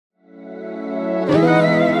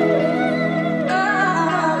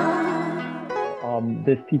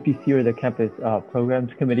The CPC, or the Campus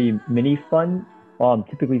Programs Committee mini fund,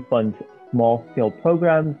 typically funds small scale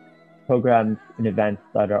programs and events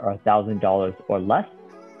that are $1,000 or less.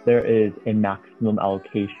 There is a maximum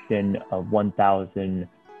allocation of $1,000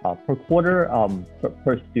 per quarter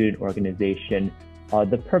per student organization.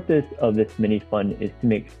 The purpose of this mini fund is to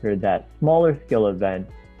make sure that smaller scale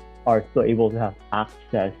events are still able to have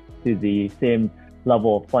access to the same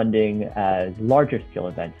level of funding as larger scale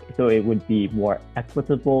events. So it would be more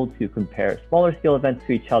equitable to compare smaller scale events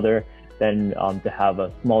to each other than to have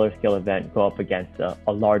a smaller scale event go up against a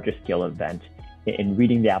larger scale event in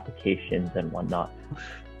reading the applications and whatnot.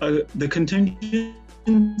 The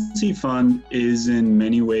Contingency Fund is in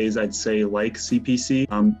many ways, I'd say, like CPC,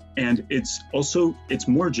 and it's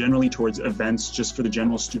more generally towards events just for the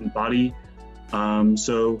general student body.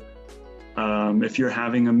 If you're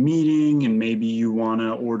having a meeting and maybe you want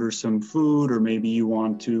to order some food, or maybe you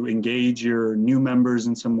want to engage your new members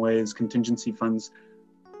in some ways, Contingency funds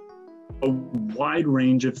a wide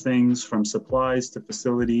range of things, from supplies to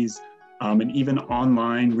facilities, and even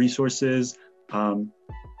online resources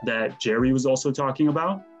that Jerry was also talking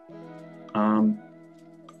about. And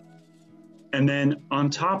then on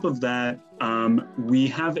top of that, we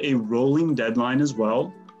have a rolling deadline as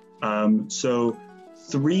well. So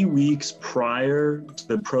 3 weeks prior to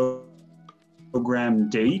the program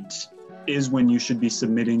date is when you should be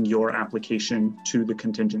submitting your application to the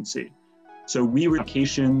contingency. So we receive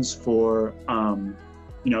applications for,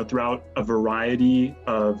 throughout a variety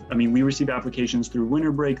of, we receive applications through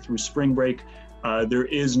winter break, through spring break. There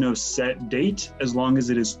is no set date as long as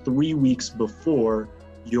it is 3 weeks before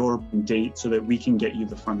your date so that we can get you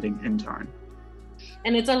the funding in time.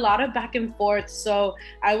 And it's a lot of back and forth. So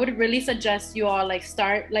I would really suggest you all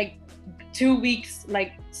start 2 weeks,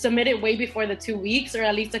 submit it way before the 2 weeks, or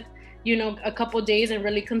at least a couple days, and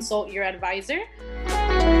really consult your advisor.